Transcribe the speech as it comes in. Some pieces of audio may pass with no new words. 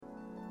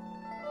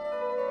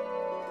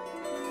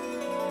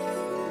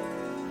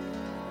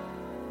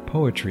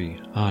Poetry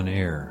on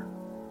Air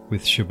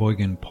with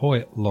Sheboygan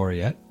Poet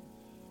Laureate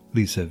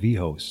Lisa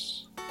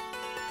Vihos.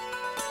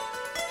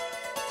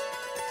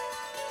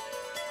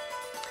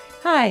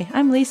 Hi,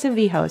 I'm Lisa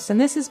Vihos,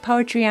 and this is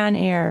Poetry on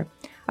Air,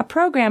 a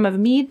program of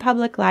Mead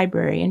Public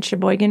Library in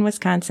Sheboygan,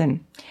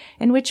 Wisconsin,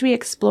 in which we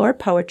explore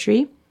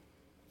poetry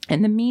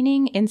and the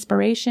meaning,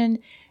 inspiration,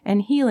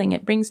 and healing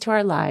it brings to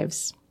our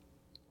lives.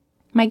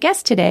 My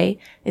guest today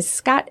is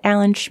Scott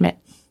Alan Schmidt.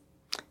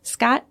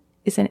 Scott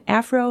is an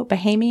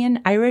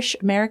Afro-Bahamian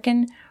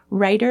Irish-American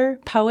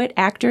writer, poet,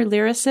 actor,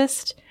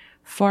 lyricist,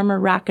 former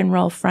rock and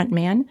roll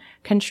frontman,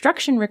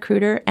 construction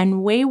recruiter,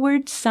 and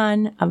wayward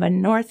son of a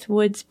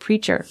Northwoods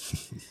preacher.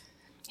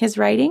 His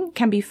writing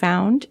can be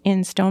found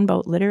in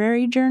Stoneboat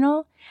Literary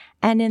Journal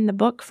and in the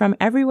book From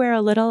Everywhere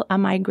a Little, a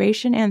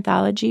migration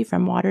anthology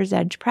from Water's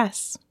Edge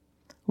Press.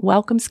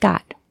 Welcome,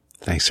 Scott.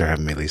 Thanks for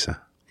having me,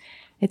 Lisa.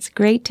 It's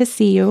great to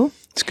see you.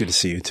 It's good to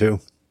see you,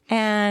 too.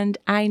 And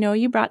I know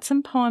you brought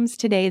some poems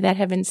today that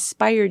have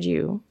inspired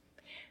you.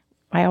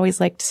 I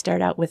always like to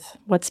start out with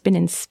what's been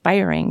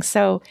inspiring.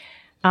 So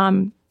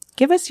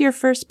give us your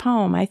first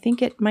poem. I think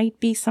it might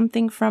be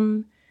something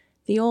from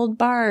the old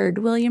bard,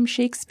 William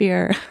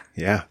Shakespeare.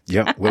 Yeah.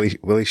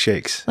 Willie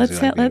Shakes.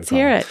 Let's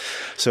hear it.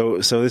 So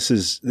this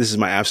is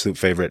my absolute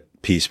favorite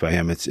piece by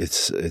him. It's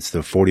the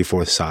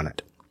 44th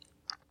sonnet.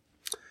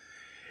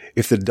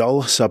 If the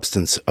dull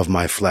substance of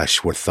my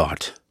flesh were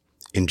thought,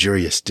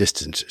 injurious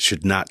distance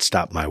should not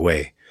stop my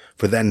way,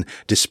 for then,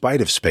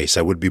 despite of space,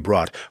 I would be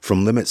brought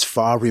from limits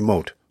far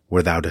remote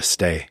where thou dost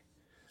stay.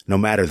 No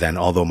matter then,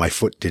 although my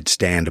foot did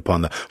stand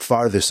upon the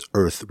farthest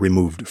earth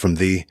removed from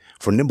thee,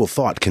 for nimble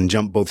thought can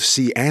jump both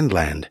sea and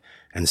land,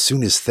 and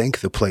soon as think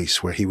the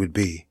place where he would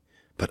be.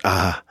 But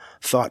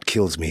thought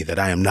kills me that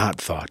I am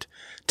not thought,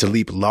 to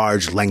leap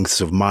large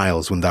lengths of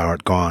miles when thou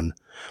art gone,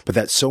 but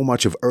that so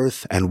much of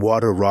earth and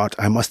water wrought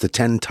I must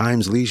attend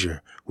time's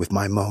leisure with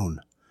my moan,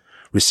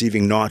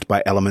 receiving naught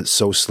by elements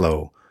so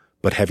slow,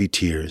 but heavy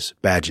tears,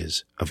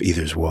 badges of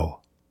either's woe.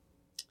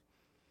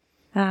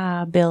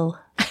 Bill.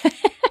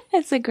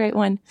 That's a great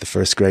one. The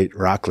first great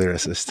rock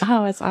lyricist.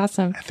 Oh, it's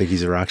awesome. I think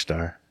he's a rock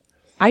star.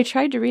 I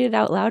tried to read it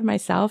out loud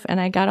myself, and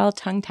I got all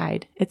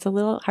tongue-tied. It's a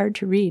little hard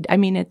to read. I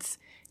mean,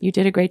 you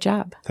did a great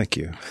job. Thank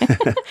you.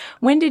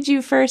 When did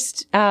you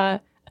first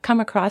come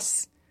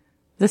across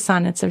the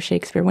sonnets of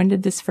Shakespeare? When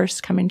did this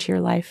first come into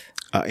your life?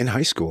 In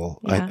high school,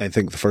 Yeah. I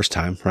think the first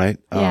time, right?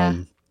 Yeah.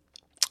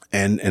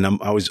 And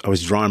I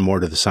was drawn more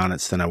to the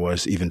sonnets than I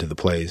was even to the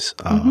plays,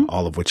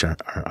 all of which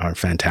are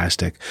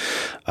fantastic.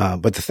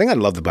 But the thing I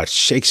loved about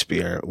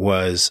Shakespeare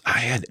was I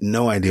had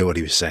no idea what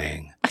he was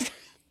saying,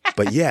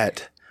 but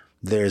yet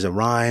there's a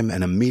rhyme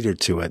and a meter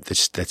to it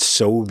that's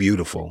so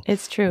beautiful.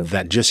 It's true.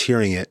 That just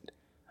hearing it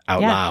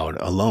out loud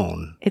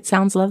alone, it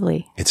sounds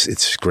lovely.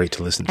 It's great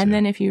to listen to. And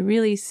then if you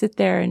really sit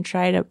there and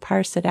try to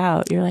parse it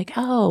out, you're like,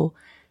 oh,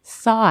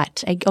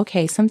 thought.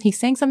 He's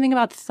saying something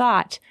about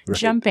thought, right.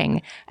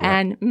 Jumping,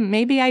 and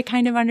maybe I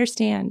kind of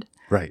understand.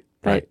 Right.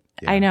 But right.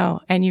 Yeah. I know,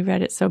 and you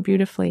read it so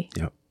beautifully.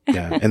 Yep.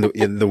 Yeah. And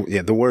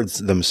the words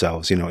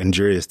themselves,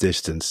 injurious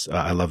distance,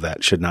 I love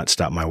that, should not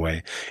stop my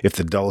way. If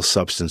the dull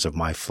substance of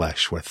my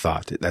flesh were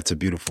thought, that's a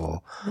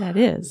beautiful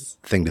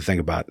thing to think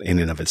about in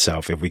and of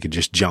itself. If we could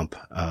just jump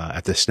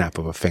at the snap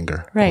of a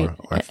finger. Right.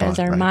 Or a thought, as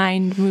our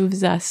mind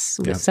moves us,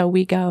 Yep. so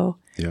we go.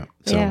 Yeah.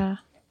 Yeah.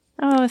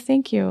 Oh,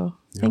 thank you.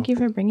 Thank you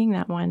for bringing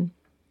that one.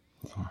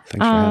 Oh, thanks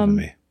for having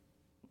me.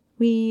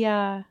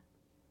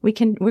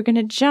 We're going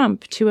to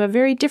jump to a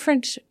very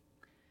different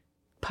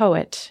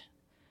poet,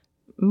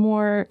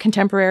 more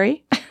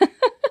contemporary.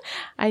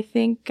 I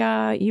think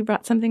you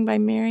brought something by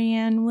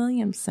Marianne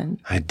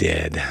Williamson. I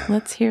did.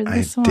 Let's hear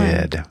this one.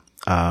 I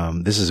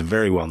did. This is a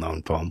very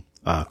well-known poem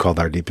called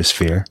Our Deepest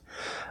Fear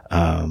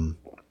by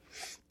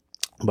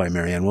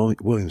Marianne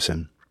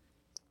Williamson.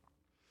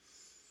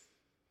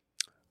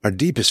 Our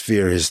deepest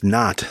fear is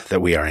not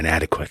that we are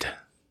inadequate.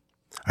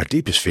 Our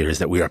deepest fear is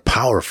that we are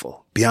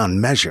powerful beyond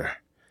measure.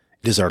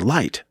 It is our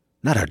light,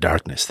 not our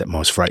darkness, that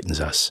most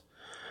frightens us.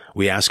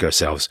 We ask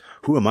ourselves,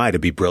 who am I to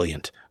be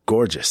brilliant,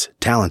 gorgeous,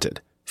 talented,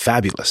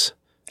 fabulous?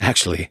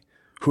 Actually,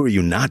 who are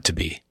you not to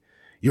be?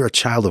 You're a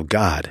child of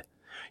God.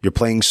 Your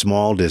playing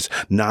small does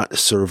not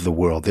serve the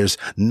world. There's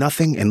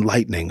nothing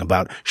enlightening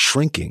about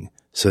shrinking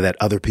so that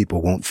other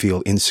people won't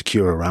feel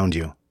insecure around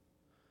you.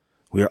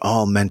 We are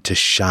all meant to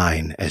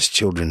shine as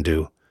children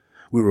do.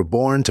 We were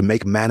born to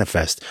make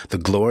manifest the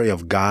glory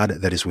of God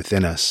that is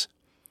within us.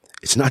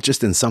 It's not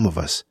just in some of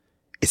us.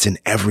 It's in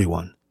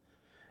everyone.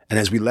 And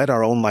as we let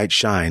our own light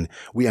shine,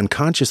 we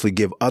unconsciously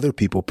give other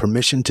people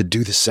permission to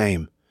do the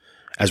same.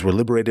 As we're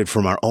liberated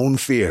from our own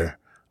fear,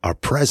 our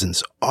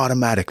presence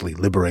automatically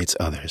liberates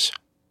others.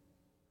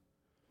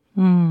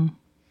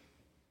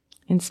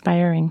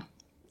 Inspiring.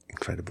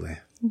 Incredibly.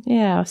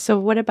 Yeah. So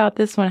what about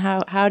this one?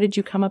 How did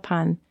you come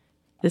upon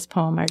this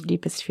poem, Our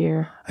Deepest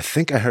Fear? I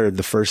think I heard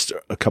the first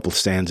a couple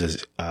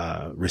stanzas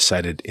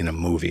recited in a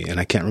movie, and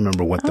I can't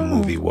remember what the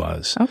movie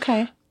was.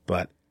 Okay.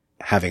 But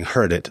having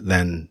heard it,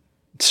 then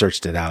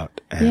searched it out.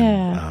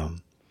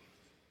 And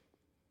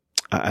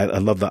I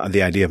love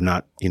the idea of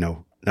not,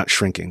 not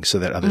shrinking so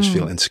that others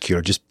feel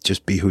insecure.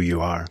 Just be who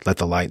you are. Let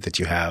the light that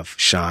you have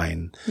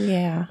shine.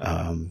 Yeah.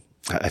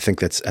 I think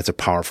that's a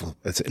powerful,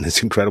 it's an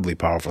incredibly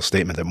powerful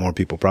statement that more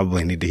people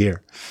probably need to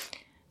hear.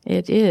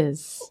 It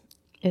is.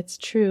 It's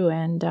true.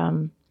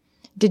 And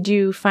did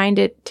you find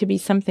it to be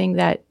something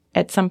that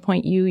at some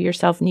point you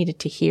yourself needed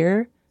to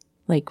hear?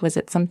 Like, was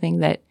it something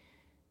that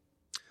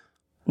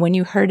when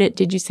you heard it,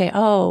 did you say,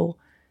 oh,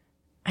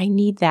 I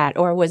need that?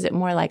 Or was it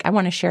more like, I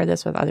want to share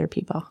this with other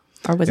people?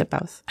 Or was it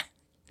both?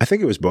 I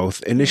think it was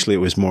both. Initially, it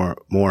was more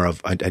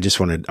of, I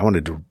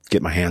wanted to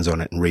get my hands on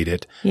it and read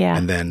it. Yeah.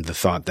 And then the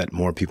thought that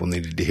more people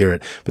needed to hear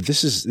it. But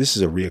this is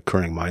a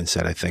reoccurring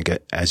mindset, I think,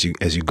 as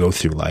you go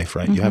through life,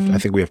 right? I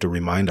think we have to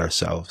remind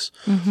ourselves,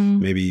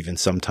 maybe even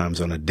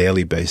sometimes on a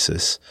daily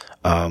basis,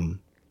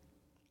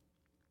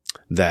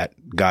 that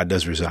God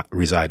does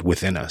reside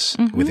within us,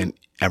 within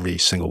every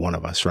single one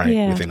of us, right?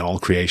 Yeah. Within all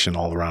creation,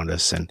 all around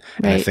us. And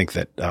I think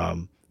that,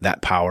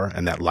 that power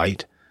and that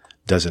light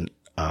doesn't,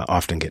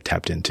 often get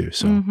tapped into.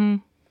 So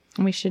And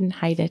we shouldn't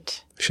hide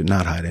it. should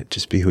not hide it.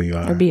 Just be who you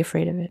are. Or be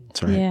afraid of it.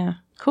 That's right. Yeah.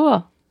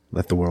 Cool.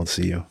 Let the world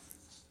see you.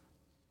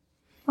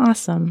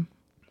 Awesome.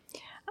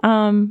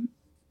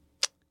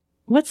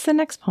 What's the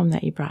next poem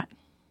that you brought?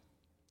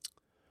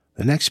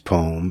 The next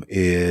poem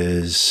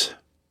is,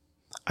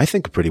 I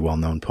think, a pretty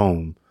well-known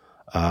poem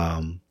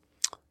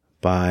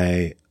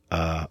by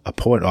a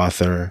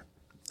poet-author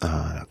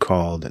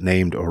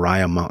named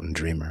Uriah Mountain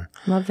Dreamer.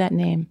 Love that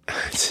name.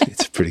 It's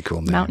a pretty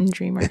cool name. Mountain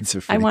Dreamer. It's a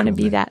I pretty want to cool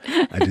be name. that.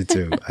 I do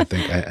too. I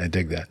think I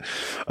dig that.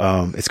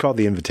 It's called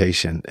The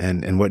Invitation.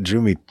 And what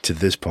drew me to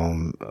this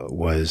poem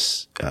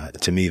was,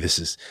 to me, this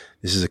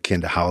is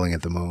akin to Howling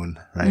at the Moon,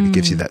 right? It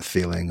gives you that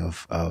feeling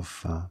of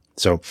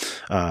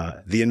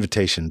The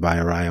Invitation by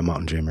Uriah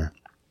Mountain Dreamer.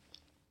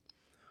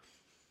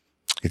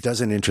 It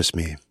doesn't interest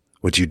me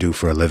what you do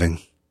for a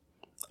living.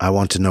 I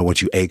want to know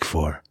what you ache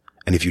for,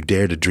 and if you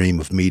dare to dream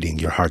of meeting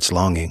your heart's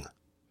longing.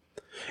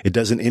 It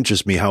doesn't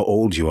interest me how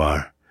old you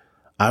are.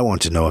 I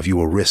want to know if you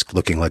will risk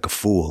looking like a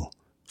fool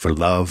for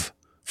love,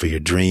 for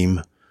your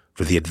dream,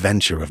 for the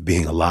adventure of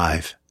being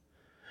alive.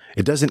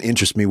 It doesn't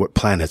interest me what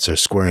planets are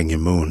squaring your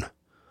moon.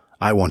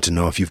 I want to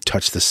know if you've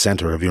touched the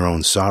center of your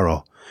own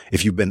sorrow,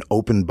 if you've been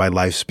opened by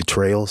life's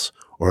betrayals,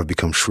 or have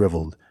become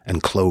shriveled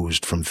and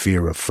closed from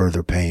fear of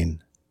further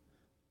pain.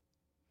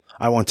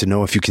 I want to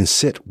know if you can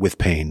sit with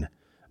pain,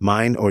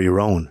 mine or your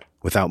own,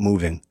 without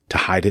moving, to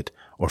hide it,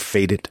 or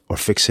fade it, or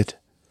fix it.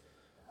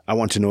 I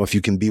want to know if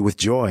you can be with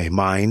joy,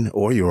 mine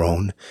or your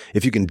own,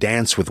 if you can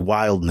dance with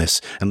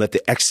wildness and let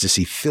the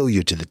ecstasy fill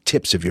you to the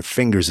tips of your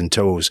fingers and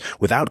toes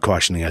without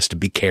cautioning us to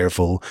be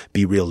careful,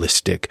 be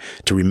realistic,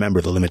 to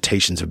remember the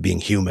limitations of being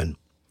human.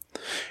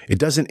 It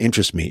doesn't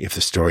interest me if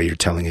the story you're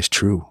telling is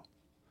true.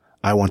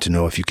 I want to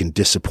know if you can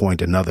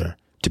disappoint another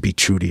to be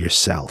true to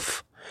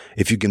yourself,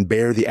 if you can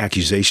bear the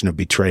accusation of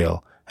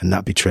betrayal and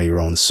not betray your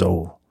own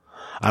soul.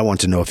 I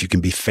want to know if you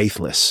can be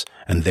faithless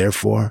and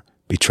therefore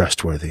be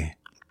trustworthy.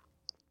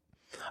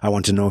 I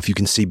want to know if you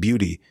can see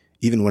beauty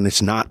even when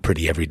it's not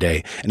pretty every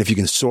day, and if you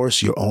can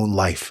source your own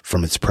life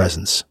from its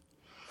presence.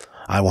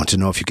 I want to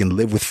know if you can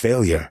live with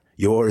failure,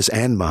 yours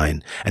and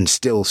mine, and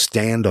still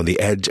stand on the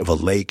edge of a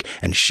lake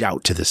and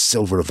shout to the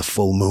silver of the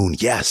full moon,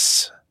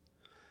 yes.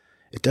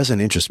 It doesn't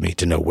interest me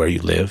to know where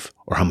you live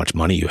or how much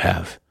money you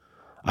have.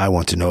 I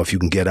want to know if you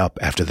can get up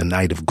after the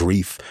night of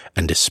grief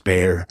and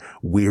despair,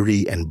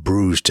 weary and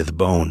bruised to the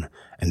bone,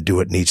 and do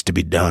what needs to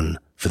be done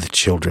for the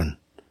children.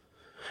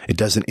 It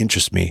doesn't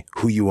interest me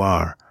who you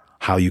are,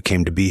 how you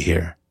came to be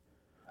here.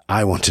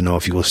 I want to know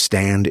if you will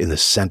stand in the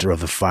center of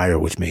the fire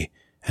with me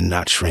and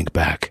not shrink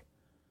back.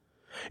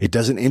 It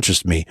doesn't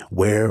interest me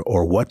where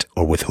or what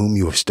or with whom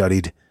you have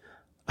studied.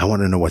 I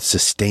want to know what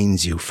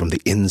sustains you from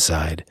the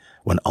inside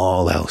when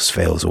all else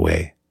fails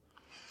away.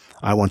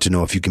 I want to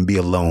know if you can be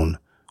alone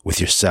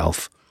with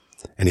yourself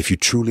and if you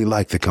truly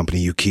like the company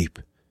you keep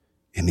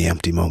in the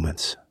empty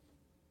moments.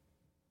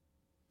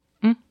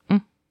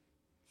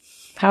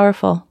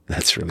 Powerful.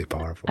 That's really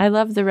powerful. I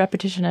love the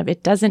repetition of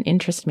 "it doesn't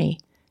interest me."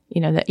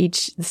 You know, that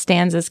each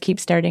stanzas keep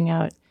starting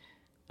out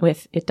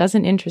with "it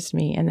doesn't interest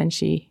me," and then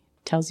she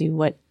tells you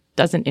what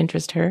doesn't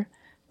interest her,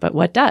 but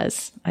what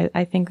does.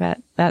 I think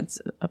that's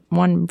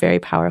one very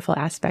powerful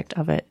aspect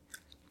of it.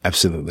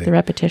 Absolutely. The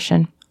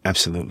repetition.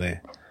 Absolutely.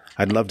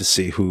 I'd love to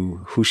see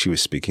who she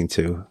was speaking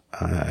to,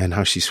 and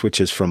how she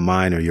switches from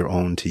mine or your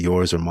own to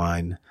yours or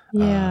mine.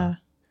 Yeah.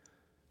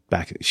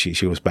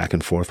 She was back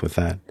and forth with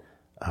that.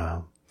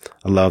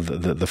 I love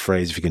the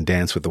phrase, if you can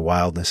dance with the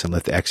wildness and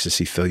let the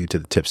ecstasy fill you to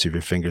the tips of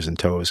your fingers and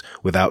toes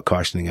without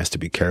cautioning us to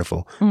be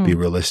careful, be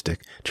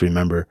realistic, to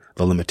remember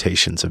the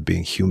limitations of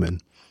being human.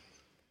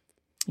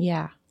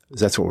 Yeah.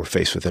 That's what we're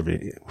faced with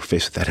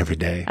that every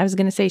day. I was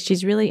going to say,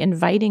 she's really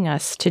inviting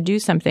us to do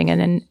something,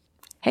 and then,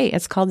 hey,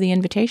 it's called The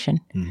Invitation.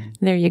 Mm-hmm.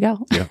 There you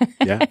go.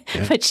 Yeah.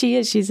 But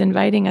she's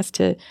inviting us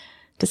to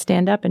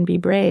stand up and be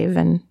brave.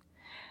 And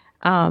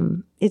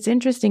it's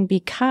interesting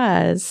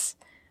because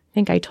I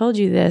think I told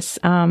you this.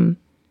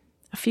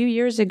 a few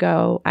years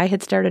ago, I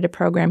had started a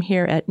program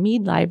here at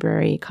Mead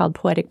Library called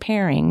Poetic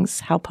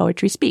Pairings, How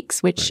Poetry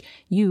Speaks, which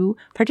you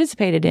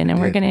participated in. And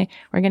we're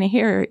gonna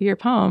hear your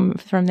poem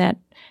from that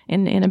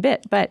in a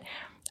bit. But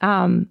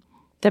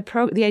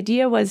the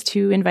idea was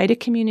to invite a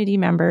community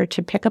member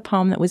to pick a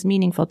poem that was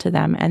meaningful to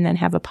them and then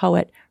have a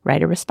poet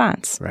write a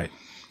response. Right.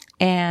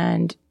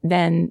 And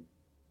then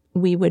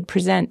we would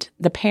present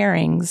the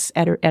pairings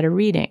at a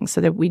reading,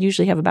 so that we'd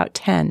usually have about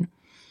 10.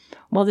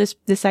 Well,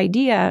 this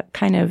idea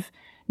kind of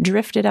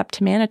drifted up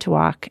to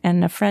Manitowoc,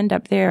 and a friend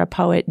up there, a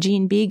poet,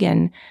 Jean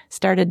Began,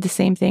 started the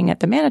same thing at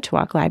the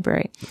Manitowoc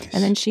Library. Nice.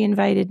 And then she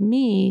invited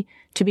me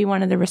to be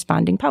one of the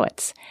responding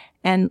poets.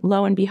 And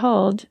lo and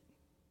behold,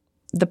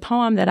 the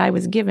poem that I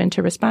was given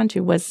to respond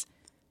to was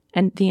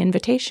The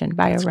Invitation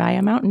by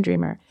Araya Mountain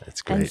Dreamer.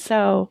 That's great. And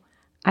so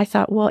I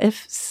thought, well,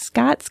 if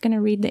Scott's going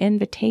to read The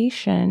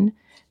Invitation,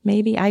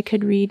 maybe I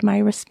could read my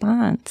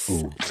response.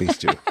 Ooh, please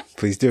do.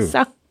 Please do.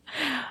 So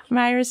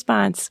my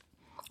response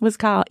is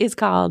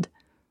called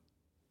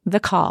The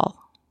Call,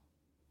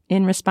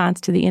 in response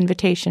to The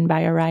Invitation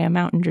by Araya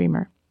Mountain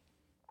Dreamer.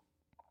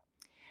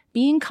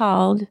 Being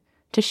called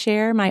to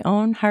share my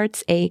own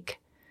heart's ache,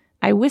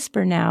 I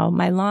whisper now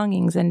my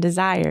longings and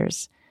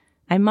desires.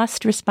 I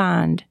must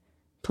respond.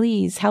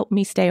 Please help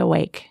me stay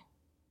awake.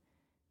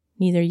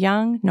 Neither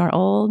young nor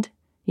old,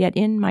 yet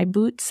in my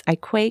boots I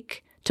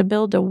quake to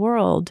build a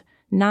world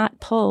not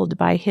pulled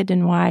by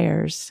hidden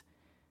wires.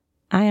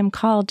 I am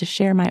called to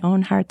share my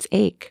own heart's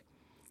ache.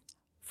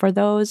 For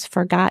those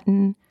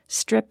forgotten,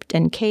 stripped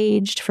and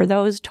caged, for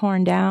those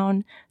torn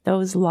down,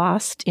 those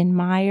lost in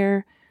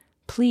mire,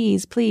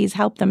 please, please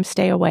help them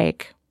stay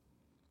awake.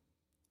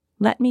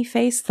 Let me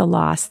face the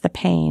loss, the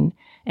pain,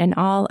 and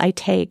all I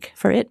take,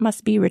 for it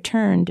must be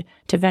returned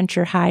to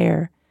venture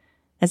higher,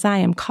 as I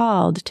am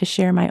called to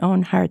share my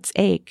own heart's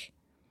ache.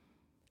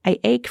 I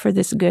ache for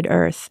this good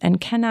earth and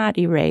cannot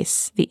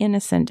erase the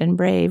innocent and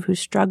brave who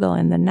struggle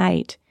in the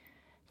night.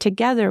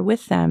 Together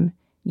with them,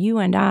 you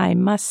and I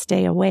must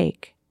stay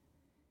awake.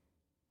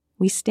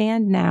 We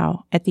stand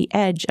now at the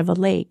edge of a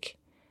lake.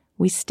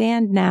 We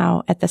stand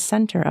now at the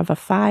center of a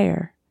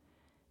fire.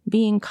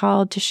 Being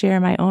called to share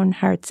my own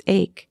heart's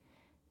ache.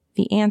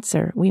 The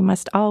answer, we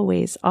must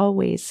always,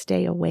 always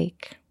stay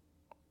awake.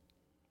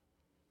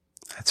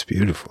 That's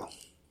beautiful.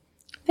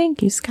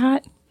 Thank you,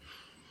 Scott.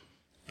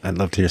 I'd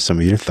love to hear some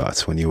of your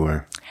thoughts when you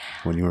were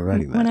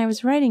writing that. When I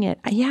was writing it,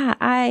 yeah,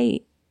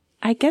 I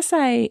guess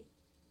I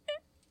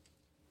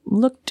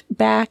looked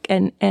back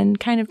and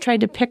kind of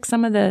tried to pick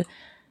some of the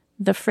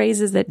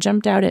phrases that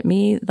jumped out at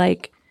me,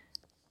 like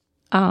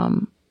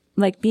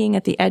being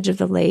at the edge of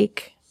the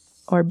lake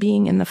or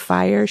being in the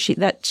fire. She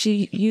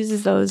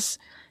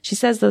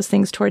says those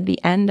things toward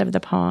the end of the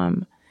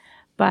poem.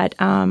 But,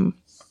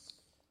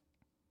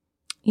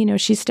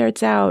 she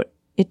starts out,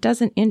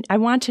 I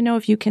want to know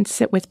if you can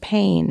sit with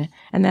pain.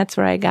 And that's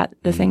where I got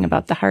the thing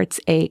about the heart's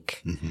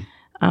ache.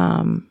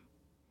 Mm-hmm.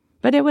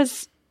 But it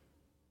was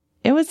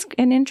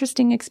an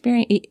interesting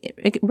experience.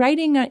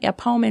 Writing a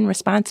poem in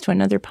response to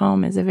another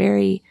poem is a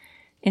very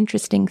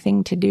interesting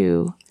thing to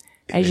do,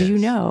 as you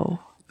know.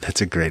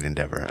 That's a great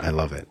endeavor. I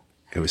love it.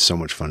 It was so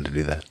much fun to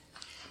do that.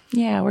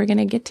 Yeah, we're going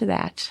to get to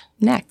that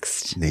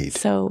next. Neat.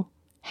 So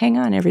hang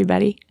on,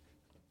 everybody.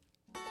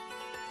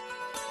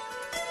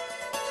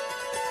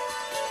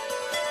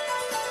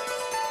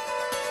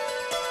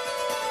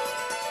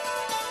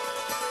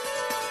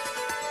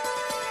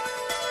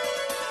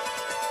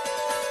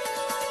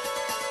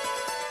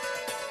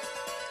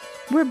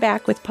 We're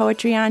back with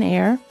Poetry on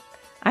Air.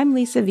 I'm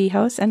Lisa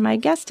Vihos, and my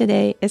guest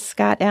today is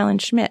Scott Alan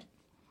Schmidt.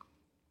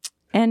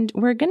 And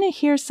we're going to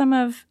hear some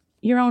of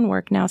your own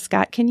work now,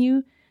 Scott. Can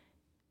you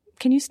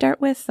start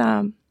with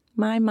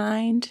My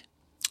Mind?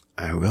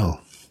 I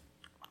will.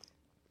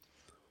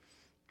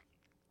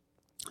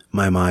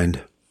 My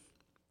mind.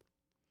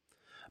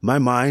 My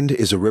mind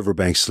is a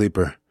riverbank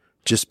sleeper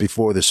just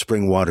before the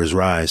spring waters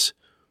rise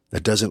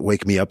that doesn't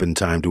wake me up in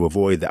time to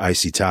avoid the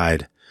icy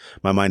tide.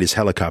 My mind is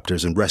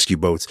helicopters and rescue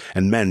boats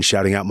and men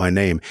shouting out my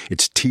name,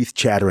 its teeth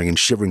chattering and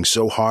shivering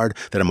so hard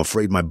that I'm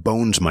afraid my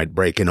bones might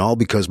break, and all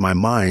because my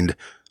mind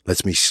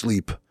lets me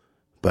sleep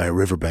by a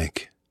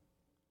riverbank.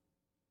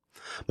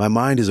 My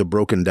mind is a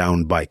broken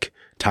down bike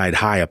tied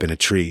high up in a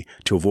tree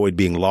to avoid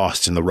being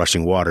lost in the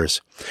rushing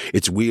waters.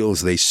 Its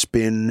wheels, they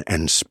spin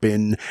and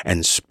spin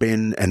and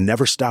spin and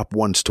never stop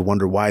once to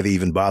wonder why they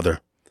even bother.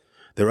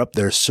 They're up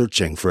there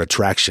searching for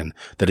attraction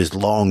that has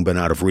long been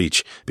out of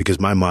reach because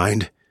my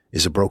mind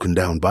is a broken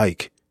down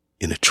bike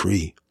in a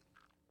tree.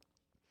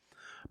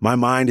 My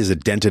mind is a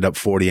dented up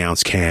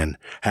 40-ounce can,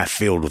 half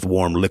filled with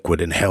warm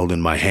liquid and held in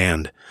my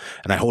hand.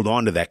 And I hold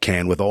on to that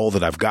can with all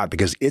that I've got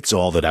because it's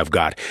all that I've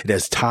got. It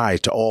has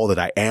ties to all that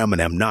I am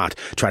and am not.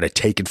 Try to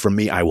take it from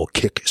me, I will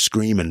kick,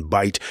 scream, and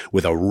bite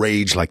with a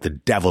rage like the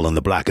devil in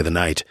the black of the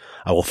night.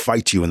 I will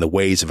fight you in the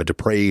ways of a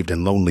depraved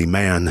and lonely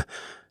man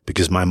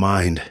because my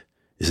mind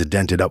is a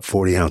dented up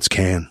 40-ounce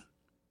can.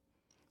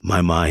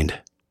 My mind.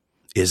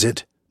 Is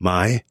it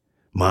my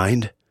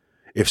mind?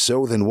 If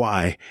so, then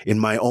why, in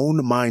my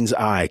own mind's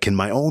eye, can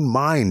my own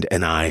mind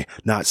and I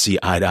not see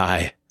eye to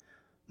eye?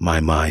 My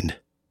mind.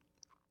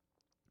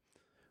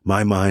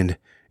 My mind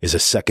is a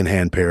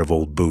second-hand pair of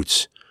old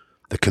boots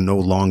that can no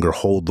longer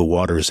hold the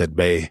waters at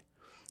bay.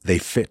 They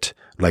fit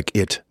like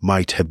it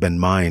might have been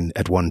mine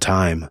at one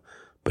time,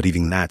 but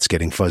even that's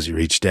getting fuzzier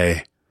each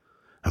day.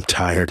 I'm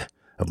tired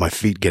of my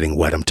feet getting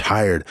wet. I'm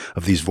tired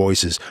of these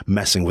voices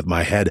messing with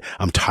my head.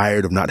 I'm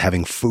tired of not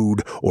having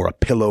food or a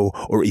pillow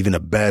or even a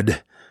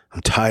bed.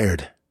 I'm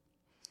tired,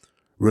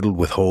 riddled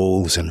with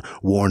holes and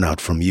worn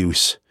out from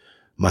use.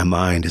 My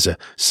mind is a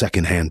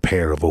second-hand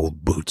pair of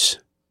old boots.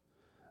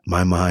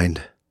 My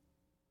mind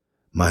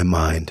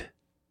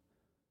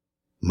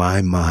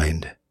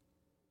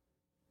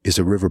is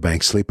a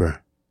riverbank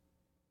sleeper.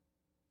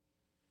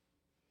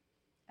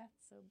 That's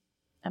so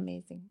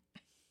amazing.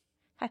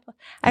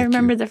 I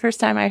remember the first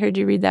time I heard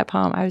you read that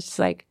poem, I was just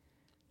like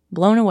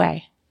blown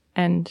away.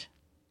 And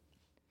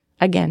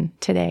again,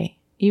 today,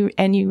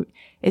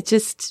 it's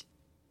just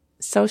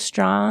so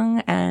strong.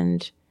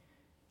 And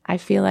I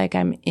feel like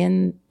I'm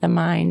in the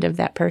mind of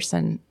that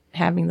person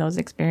having those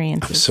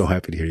experiences. I'm so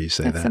happy to hear you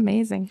say that. That's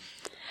amazing.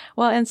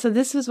 Well, and so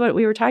this is what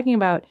we were talking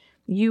about.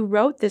 You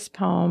wrote this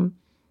poem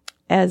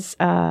as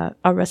a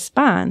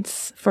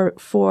response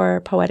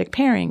for Poetic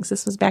Pairings.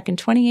 This was back in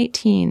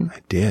 2018.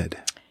 I did.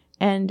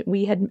 And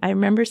I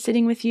remember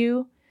sitting with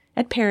you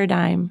at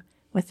Paradigm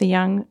with the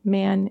young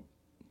man,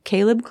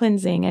 Caleb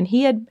Klinzing, and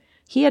he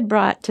had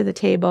brought to the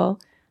table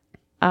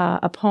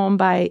a poem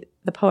by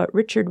the poet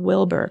Richard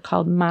Wilbur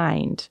called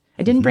Mind.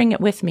 I didn't bring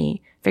it with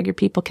me. Figure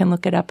people can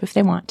look it up if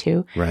they want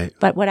to. Right.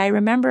 But what I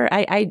remember,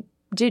 I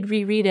did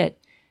reread it.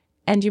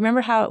 And do you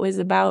remember how it was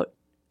about,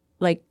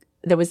 like,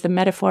 there was the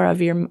metaphor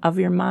of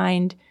your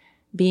mind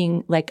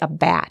being like a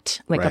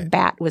bat, like a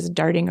bat was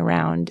darting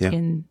around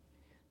in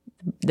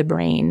the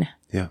brain.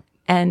 Yeah.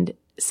 And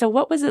so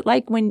what was it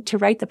like to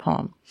write the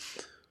poem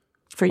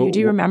for you?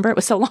 Do you remember? It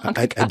was so long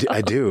ago.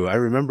 I do. I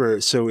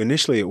remember. So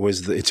initially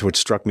it's what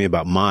struck me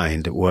about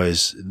Mind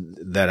was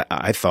that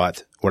I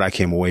thought what I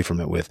came away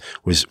from it with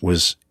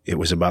was it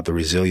was about the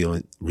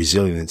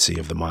resiliency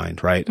of the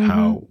mind, right?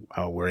 Mm-hmm.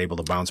 How we're able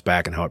to bounce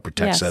back and how it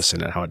protects us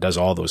and how it does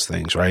all those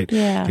things, right?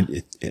 Yeah.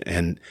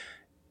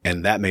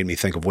 And that made me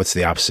think of what's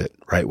the opposite,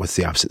 right? What's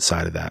the opposite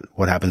side of that?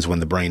 What happens when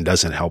the brain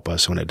doesn't help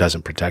us, when it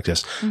doesn't protect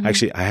us? Mm-hmm.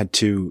 Actually, I had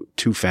two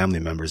family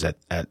members at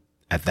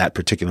that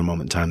particular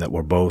moment in time that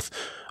were both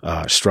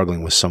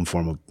struggling with some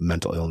form of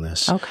mental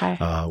illness. Okay.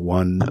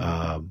 One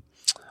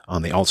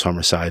on the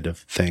Alzheimer's side of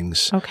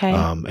things. Okay.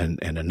 And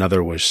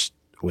another was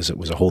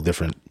a whole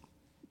different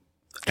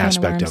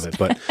aspect of it.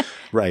 But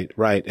right.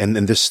 And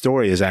then this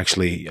story is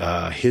actually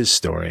his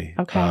story.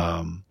 Okay.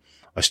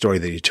 A story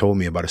that he told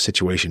me about a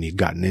situation he'd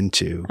gotten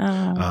into,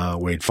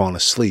 where he'd fallen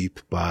asleep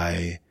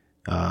by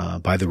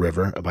the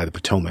river, by the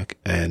Potomac,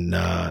 and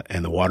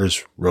the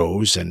waters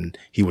rose, and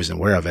he wasn't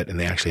aware of it, and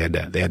they actually had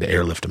to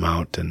airlift him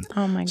out, and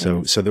oh my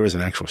goodness. So there was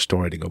an actual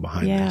story to go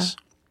behind this.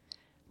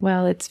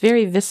 Well, it's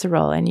very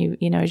visceral, and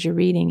you know, as you're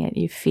reading it,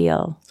 you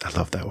feel. I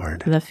love that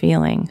word. The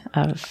feeling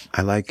of.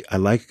 I like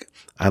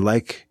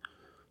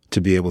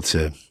to be able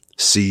to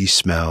see,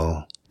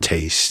 smell,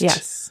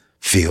 taste,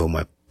 feel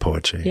my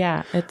poetry.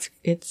 Yeah,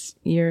 it's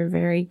you're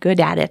very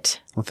good at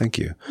it. Well, thank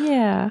you.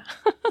 Yeah.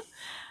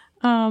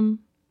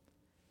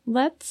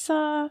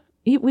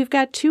 We've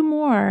got two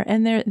more,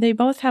 and they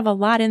both have a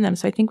lot in them,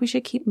 so I think we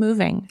should keep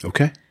moving.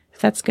 Okay. If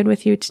that's good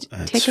with you,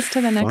 take us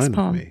to the next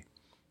poem.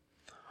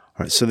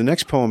 All right. So the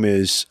next poem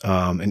is,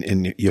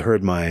 and you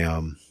heard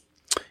my,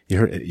 you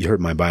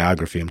heard my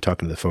biography. I'm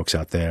talking to the folks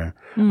out there.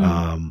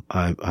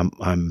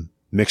 I'm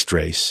mixed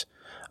race.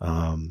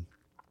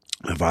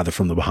 My father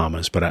from the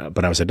Bahamas, but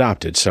I was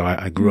adopted. So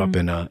I grew up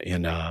in a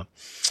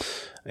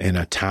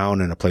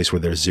town, in a place where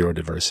there's zero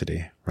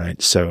diversity,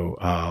 right? So,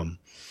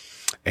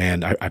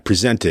 and I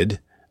presented,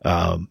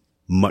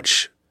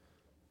 much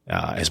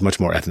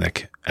more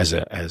ethnic as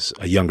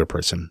a younger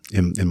person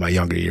in my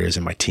younger years,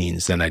 in my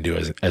teens, than I do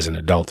as an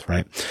adult,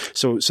 right?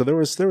 So there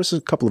was a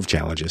couple of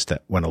challenges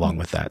that went along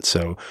with that.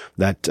 So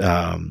that,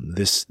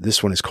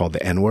 this one is called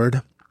the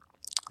N-word.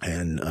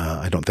 And,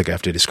 I don't think I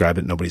have to describe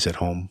it. Nobody's at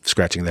home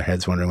scratching their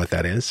heads wondering what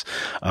that is.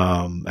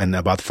 And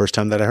about the first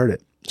time that I heard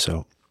it.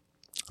 So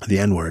the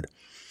N-word.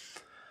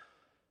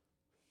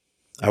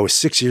 I was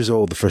 6 years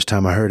old the first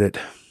time I heard it.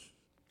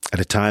 At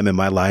a time in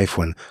my life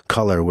when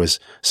color was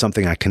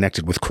something I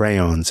connected with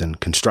crayons and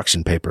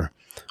construction paper.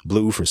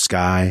 Blue for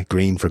sky,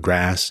 green for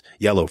grass,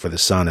 yellow for the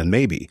sun, and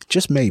maybe,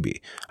 just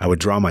maybe, I would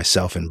draw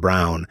myself in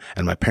brown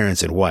and my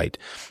parents in white.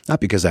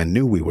 Not because I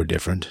knew we were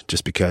different,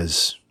 just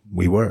because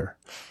we were.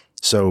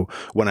 So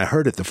when I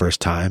heard it the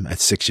first time at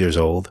 6 years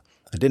old,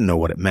 I didn't know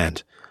what it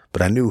meant,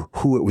 but I knew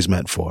who it was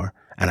meant for,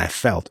 and I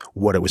felt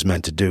what it was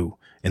meant to do.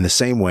 In the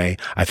same way,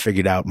 I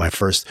figured out my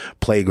first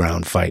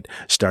playground fight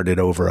started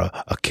over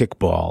a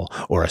kickball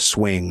or a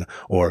swing,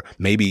 or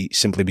maybe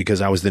simply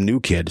because I was the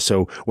new kid.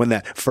 So when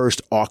that first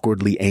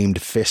awkwardly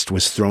aimed fist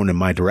was thrown in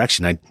my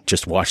direction, I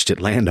just watched it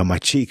land on my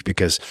cheek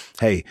because,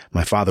 hey,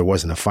 my father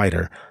wasn't a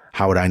fighter.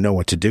 How would I know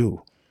what to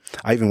do?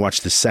 I even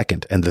watched the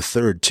second and the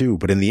third too,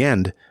 but in the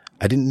end,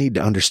 I didn't need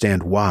to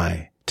understand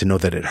why to know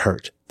that it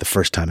hurt the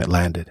first time it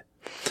landed.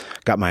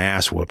 Got my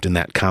ass whooped in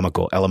that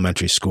comical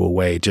elementary school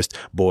way, just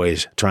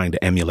boys trying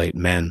to emulate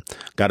men.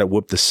 Got it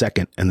whooped the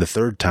second and the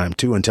third time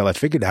too, until I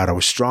figured out I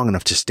was strong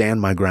enough to stand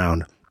my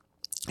ground.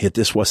 Yet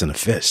this wasn't a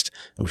fist.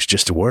 It was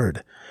just a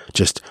word.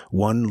 Just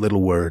one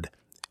little word.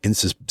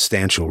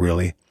 Insubstantial,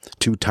 really.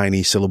 2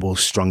 tiny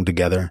syllables strung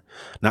together.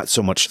 Not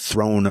so much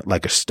thrown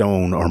like a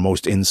stone or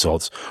most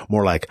insults,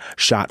 more like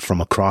shot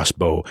from a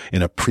crossbow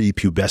in a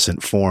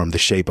prepubescent form, the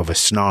shape of a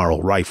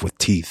snarl rife with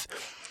teeth.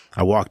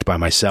 I walked by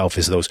myself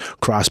as those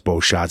crossbow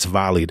shots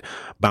volleyed,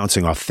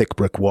 bouncing off thick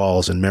brick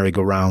walls and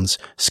merry-go-rounds,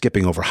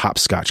 skipping over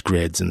hopscotch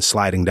grids and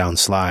sliding down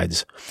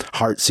slides,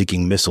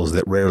 heart-seeking missiles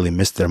that rarely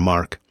missed their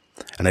mark.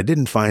 And I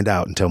didn't find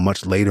out until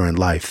much later in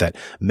life that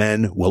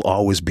men will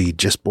always be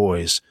just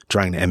boys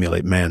trying to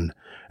emulate men,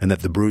 and that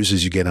the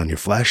bruises you get on your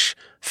flesh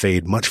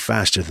fade much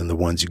faster than the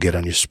ones you get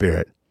on your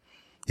spirit.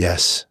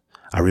 Yes,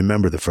 I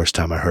remember the first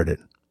time I heard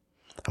it.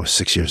 I was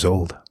 6 years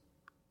old.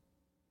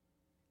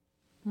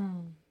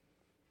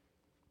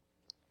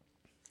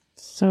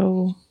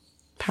 So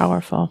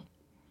powerful.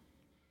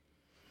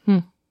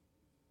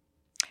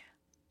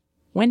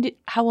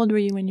 How old were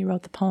you when you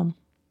wrote the poem?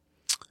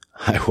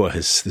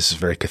 This is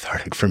very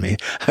cathartic for me.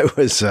 I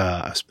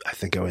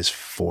think I was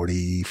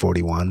 40,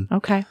 41.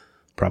 Okay.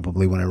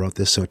 Probably when I wrote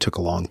this. So it took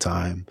a long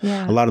time.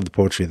 Yeah. A lot of the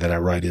poetry that I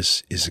write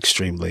is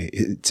extremely,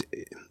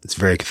 it's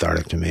very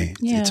cathartic to me.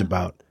 Yeah. It's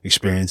about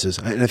experiences.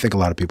 And I think a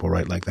lot of people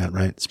write like that,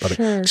 right? It's about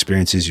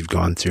experiences you've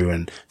gone through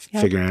and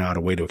figuring out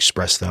a way to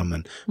express them,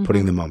 and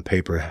putting them on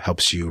paper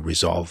helps you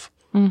resolve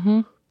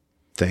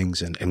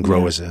things and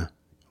grow as a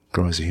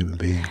human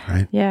being,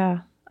 right?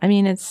 Yeah. I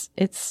mean,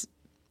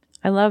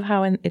 I love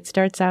how it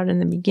starts out in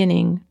the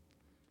beginning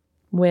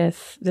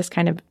with this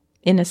kind of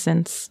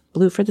innocence,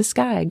 blue for the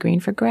sky, green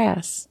for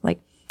grass, like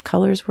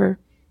colors were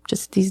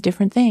just these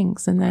different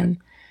things. And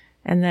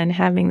then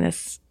having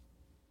this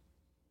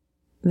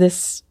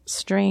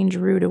strange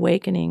rude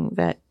awakening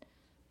that,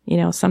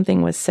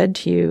 something was said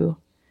to you,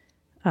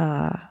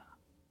 and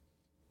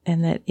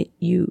that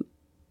you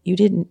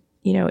didn't,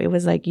 it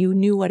was like you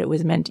knew what it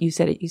was meant. You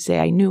say,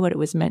 I knew what it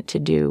was meant to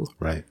do.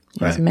 Right.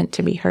 It was meant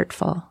to be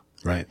hurtful.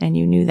 Right. And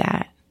you knew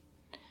that.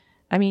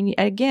 I mean,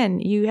 again,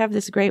 you have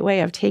this great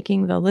way of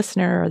taking the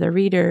listener or the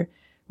reader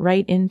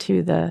right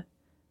into the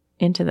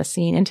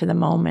scene, into the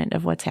moment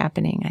of what's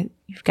happening.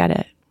 You've got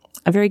a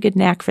very good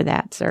knack for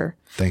that, sir.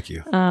 Thank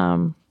you.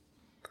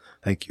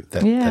 Thank you.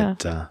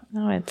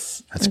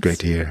 That's great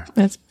to hear.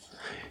 That's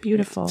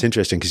beautiful. It's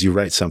interesting because you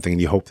write something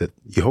and you hope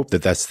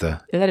that that's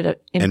the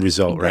end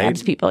result, right?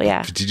 Grabs people,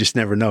 yeah. But you just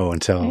never know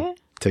until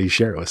you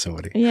share it with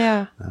somebody.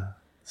 Yeah.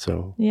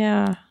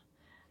 Yeah.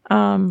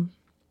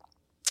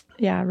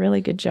 Yeah, really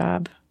good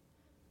job.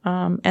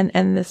 And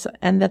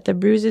that the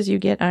bruises you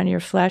get on your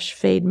flesh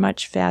fade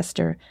much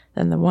faster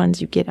than the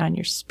ones you get on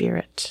your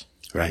spirit.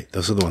 Right.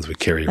 Those are the ones we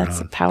carry around.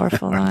 That's a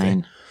powerful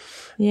line.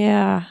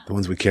 Yeah. The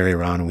ones we carry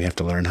around, and we have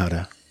to learn how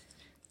to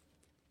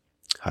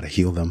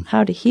heal them.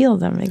 How to heal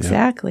them,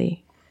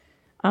 exactly.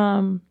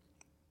 Yeah.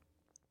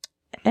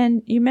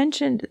 And you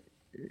mentioned,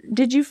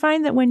 did you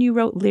find that when you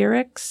wrote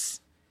lyrics,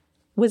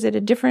 was it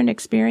a different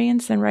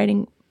experience than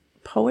writing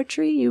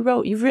poetry? You've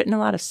written a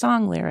lot of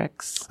song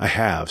lyrics. I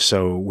have.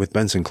 So with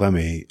Benson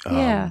Clemmy,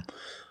 I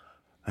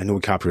know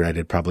we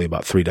copyrighted probably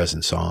about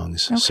 36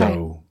 songs. Okay.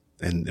 So,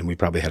 and we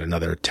probably had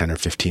another 10 or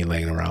 15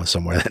 laying around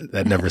somewhere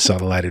that never saw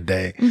the light of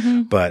day.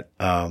 But,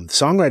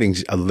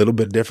 songwriting's a little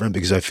bit different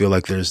because I feel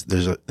like there's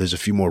a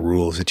few more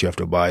rules that you have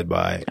to abide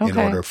by in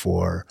order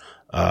for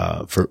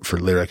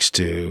lyrics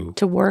to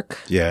work.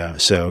 Yeah.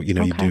 So, you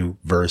do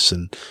verse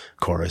and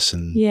chorus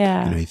and,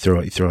 you throw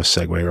a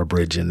segue or a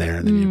bridge in there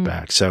and then you're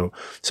back. So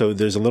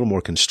there's a little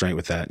more constraint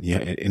with that. Yeah.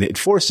 And it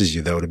forces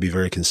you though to be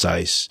very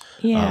concise,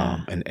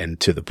 and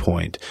to the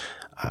point.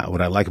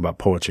 What I like about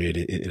poetry,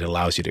 it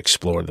allows you to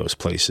explore those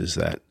places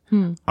that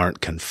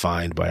aren't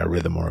confined by a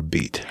rhythm or a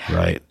beat,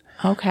 right?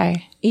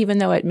 Okay. Even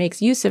though it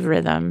makes use of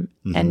rhythm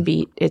and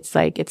beat, it's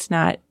like, it's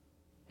not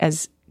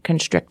as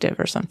constrictive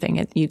or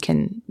something. You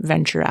can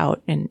venture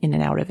out and in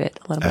and out of it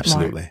a little bit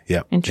more. Absolutely.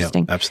 Yeah.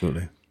 Interesting. Yep.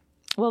 Absolutely.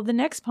 Well, the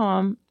next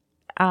poem,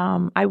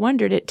 I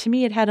wondered, to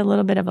me, it had a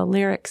little bit of a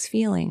lyrics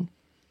feeling.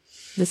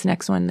 This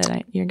next one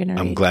that you're going to read.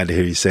 I'm glad to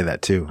hear you say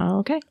that too. Oh,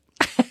 okay.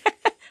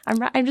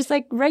 I'm just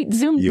like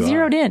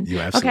zeroed in. You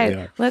absolutely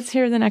are. Let's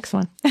hear the next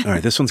one. All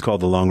right. This one's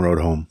called The Long Road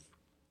Home.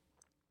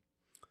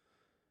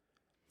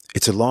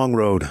 It's a long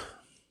road.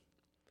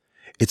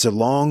 It's a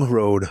long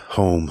road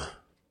home.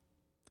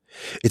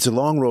 It's a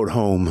long road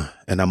home,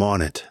 and I'm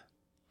on it.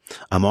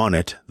 I'm on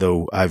it,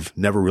 though I've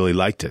never really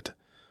liked it.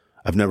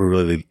 I've never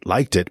really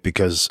liked it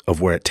because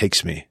of where it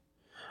takes me.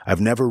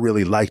 I've never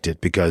really liked it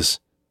because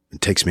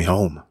it takes me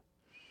home.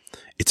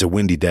 It's a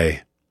windy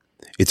day.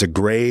 It's a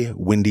gray,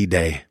 windy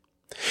day.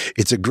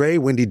 It's a gray,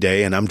 windy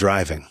day, and I'm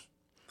driving.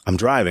 I'm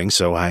driving,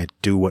 so I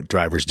do what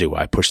drivers do.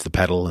 I push the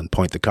pedal and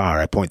point the car.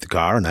 I point the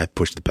car and I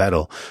push the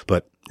pedal,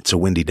 but it's a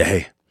windy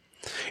day.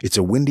 It's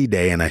a windy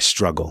day, and I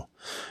struggle.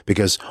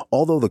 Because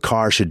although the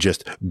car should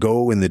just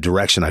go in the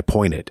direction I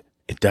point it,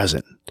 it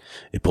doesn't.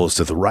 It pulls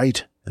to the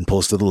right and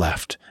pulls to the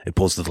left. It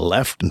pulls to the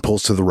left and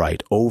pulls to the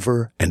right,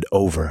 over and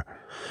over,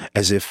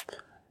 as if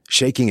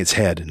shaking its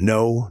head,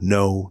 no,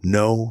 no,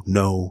 no,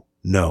 no,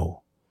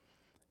 no.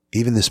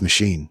 Even this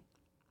machine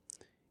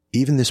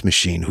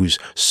whose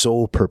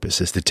sole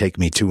purpose is to take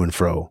me to and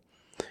fro,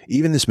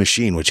 even this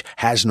machine which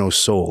has no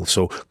soul,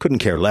 so couldn't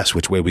care less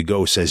which way we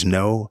go, says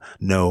no,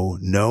 no,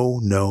 no,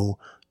 no,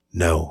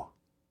 no.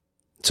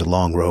 It's a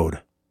long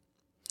road.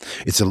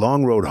 It's a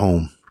long road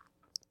home.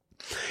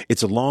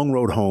 It's a long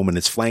road home, and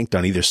it's flanked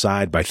on either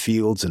side by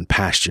fields and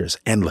pastures,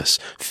 endless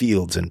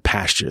fields and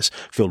pastures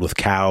filled with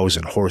cows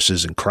and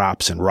horses and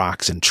crops and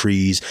rocks and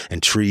trees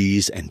and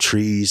trees and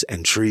trees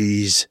and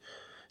trees.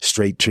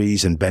 Straight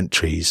trees and bent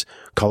trees,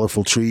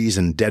 colorful trees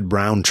and dead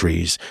brown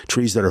trees,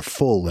 trees that are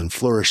full and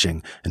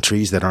flourishing, and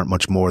trees that aren't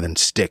much more than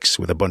sticks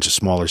with a bunch of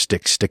smaller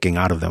sticks sticking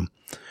out of them.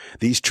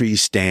 These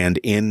trees stand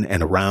in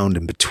and around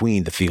and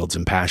between the fields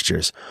and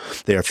pastures.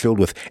 They are filled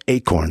with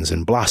acorns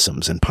and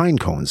blossoms and pine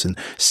cones and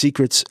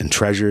secrets and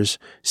treasures,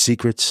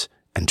 secrets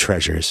and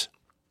treasures.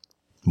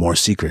 More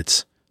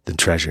secrets than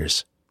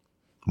treasures.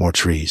 More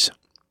trees.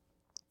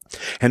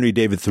 Henry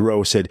David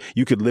Thoreau said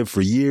you could live for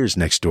years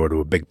next door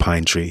to a big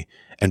pine tree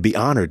and be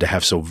honored to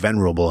have so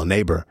venerable a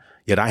neighbor.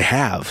 Yet I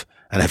have,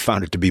 and I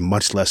found it to be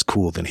much less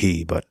cool than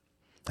he, but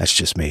that's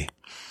just me.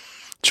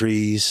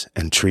 Trees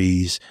and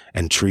trees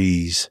and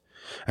trees.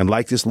 And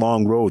like this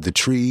long road, the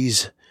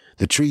trees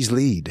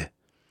lead.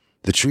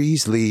 The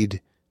trees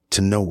lead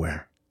to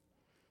nowhere.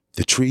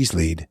 The trees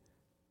lead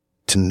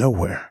to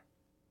nowhere.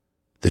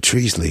 The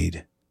trees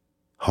lead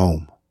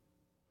home.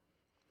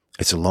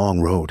 It's a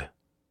long road.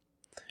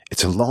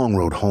 It's a long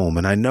road home,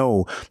 and I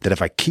know that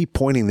if I keep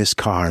pointing this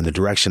car in the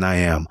direction I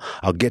am,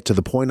 I'll get to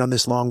the point on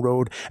this long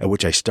road at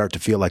which I start to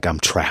feel like I'm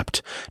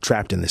trapped.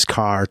 Trapped in this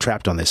car,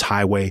 trapped on this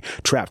highway,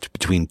 trapped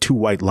between two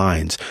white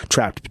lines,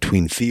 trapped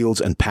between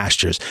fields and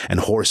pastures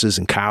and horses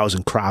and cows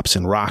and crops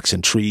and rocks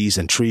and trees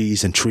and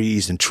trees and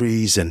trees and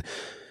trees and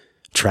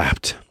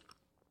trapped.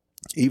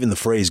 Even the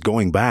phrase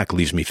going back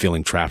leaves me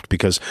feeling trapped,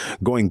 because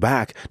going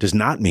back does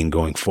not mean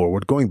going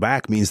forward. Going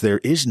back means there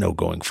is no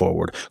going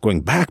forward.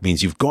 Going back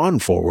means you've gone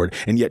forward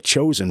and yet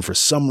chosen for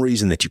some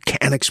reason that you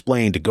can't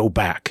explain to go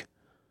back.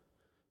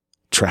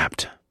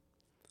 Trapped.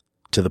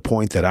 To the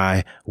point that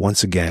I,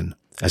 once again,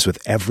 as with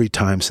every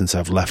time since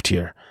I've left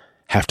here,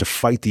 have to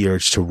fight the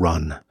urge to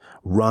run.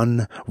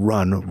 Run,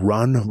 run,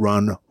 run,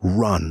 run,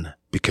 run,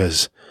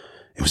 because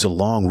it was a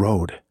long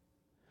road.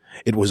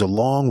 It was a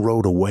long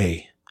road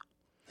away.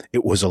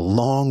 It was a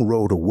long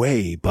road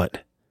away,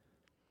 but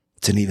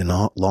it's an even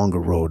longer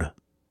road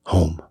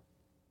home.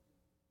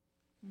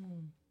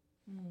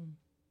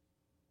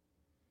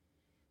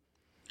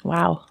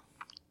 Wow.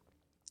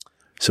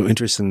 So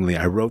interestingly,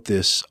 I wrote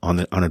this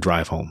on a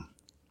drive home.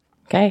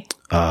 Okay.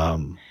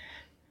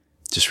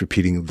 Just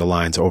repeating the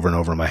lines over and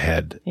over in my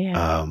head.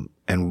 Yeah.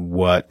 And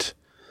what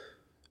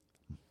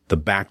the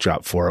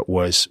backdrop for it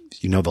was,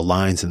 the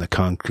lines in the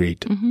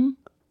concrete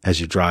as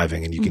you're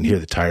driving, and you can hear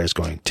the tires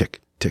going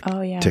tick, tick,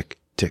 tick,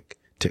 tick,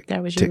 tick.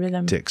 That was tick, your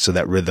rhythm. Tick. So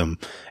that rhythm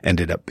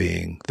ended up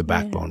being the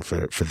backbone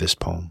for this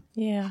poem.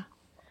 Yeah.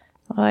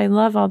 Well, I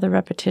love all the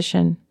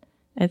repetition.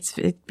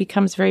 It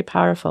becomes very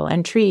powerful.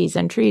 And trees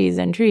and trees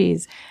and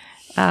trees.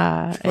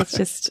 It's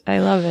just, I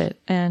love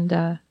it.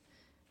 And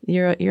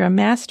you're a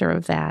master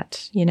of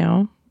that,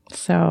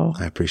 So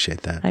I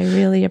appreciate that. I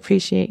really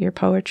appreciate your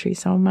poetry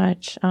so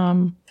much.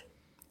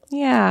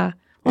 Yeah.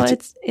 Well,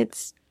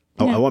 it's.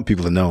 I want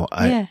people to know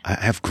I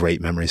have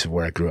great memories of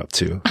where I grew up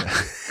too.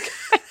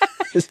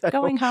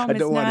 Going home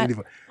is not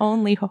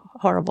only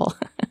horrible.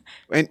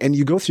 And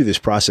you go through this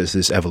process,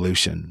 this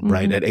evolution,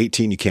 right? At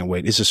 18, you can't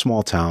wait. It's a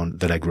small town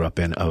that I grew up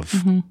in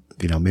of,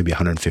 maybe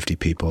 150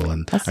 people.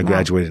 And I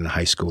graduated in a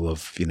high school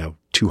of,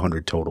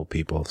 200 total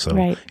people.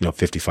 So,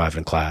 55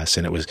 in class.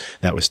 And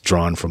that was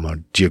drawn from a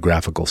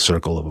geographical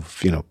circle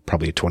of,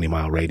 probably a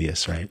 20-mile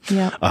radius, right?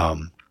 Yeah.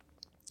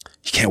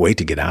 You can't wait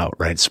to get out,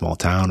 right? Small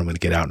town. I'm going to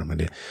get out and I'm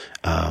going to,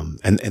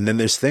 and then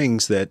there's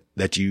things that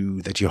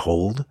you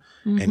hold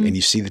and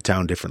you see the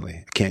town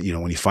differently. When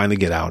you finally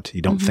get out,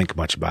 you don't think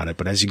much about it,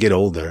 but as you get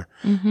older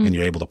and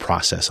you're able to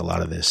process a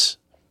lot of this,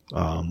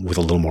 with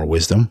a little more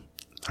wisdom,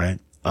 right?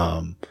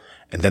 And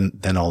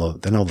then all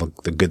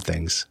the good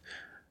things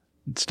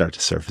start to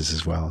surface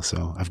as well.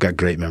 So I've got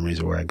great memories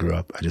of where I grew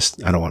up. I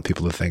don't want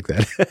people to think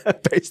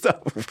that based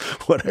off of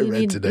what I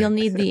read today. You'll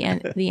need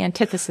the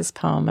antithesis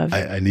poem of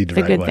I need to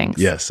the write good one. things.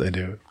 Yes, I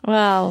do.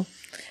 Well,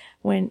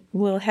 when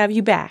we'll have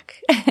you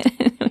back.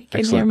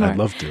 Excellent. I'd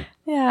love to.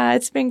 Yeah,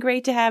 it's been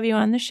great to have you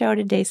on the show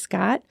today,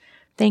 Scott.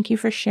 Thank you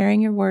for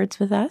sharing your words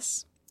with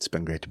us. It's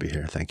been great to be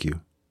here. Thank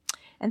you.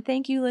 And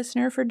thank you,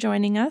 listener, for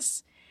joining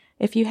us.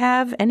 If you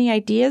have any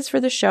ideas for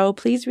the show,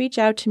 please reach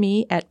out to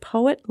me at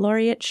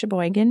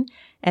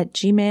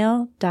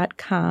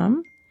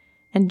poetlaureatesheboygan@gmail.com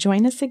and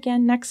join us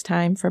again next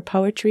time for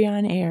Poetry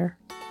on Air.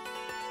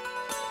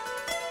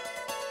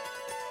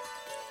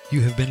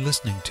 You have been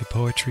listening to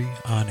Poetry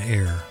on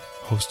Air,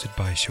 hosted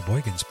by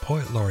Sheboygan's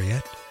Poet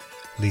Laureate,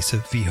 Lisa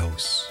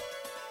Vihos.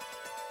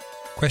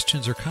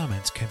 Questions or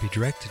comments can be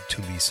directed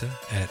to Lisa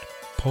at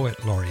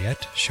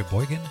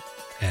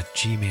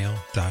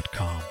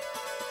poetlaureatesheboygan@gmail.com.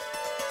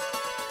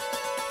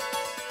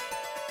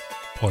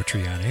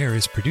 Poetry on Air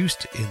is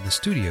produced in the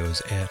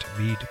studios at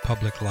Mead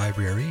Public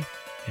Library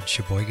in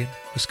Sheboygan,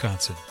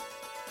 Wisconsin.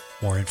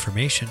 More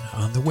information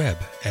on the web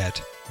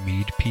at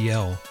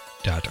meadpl.org.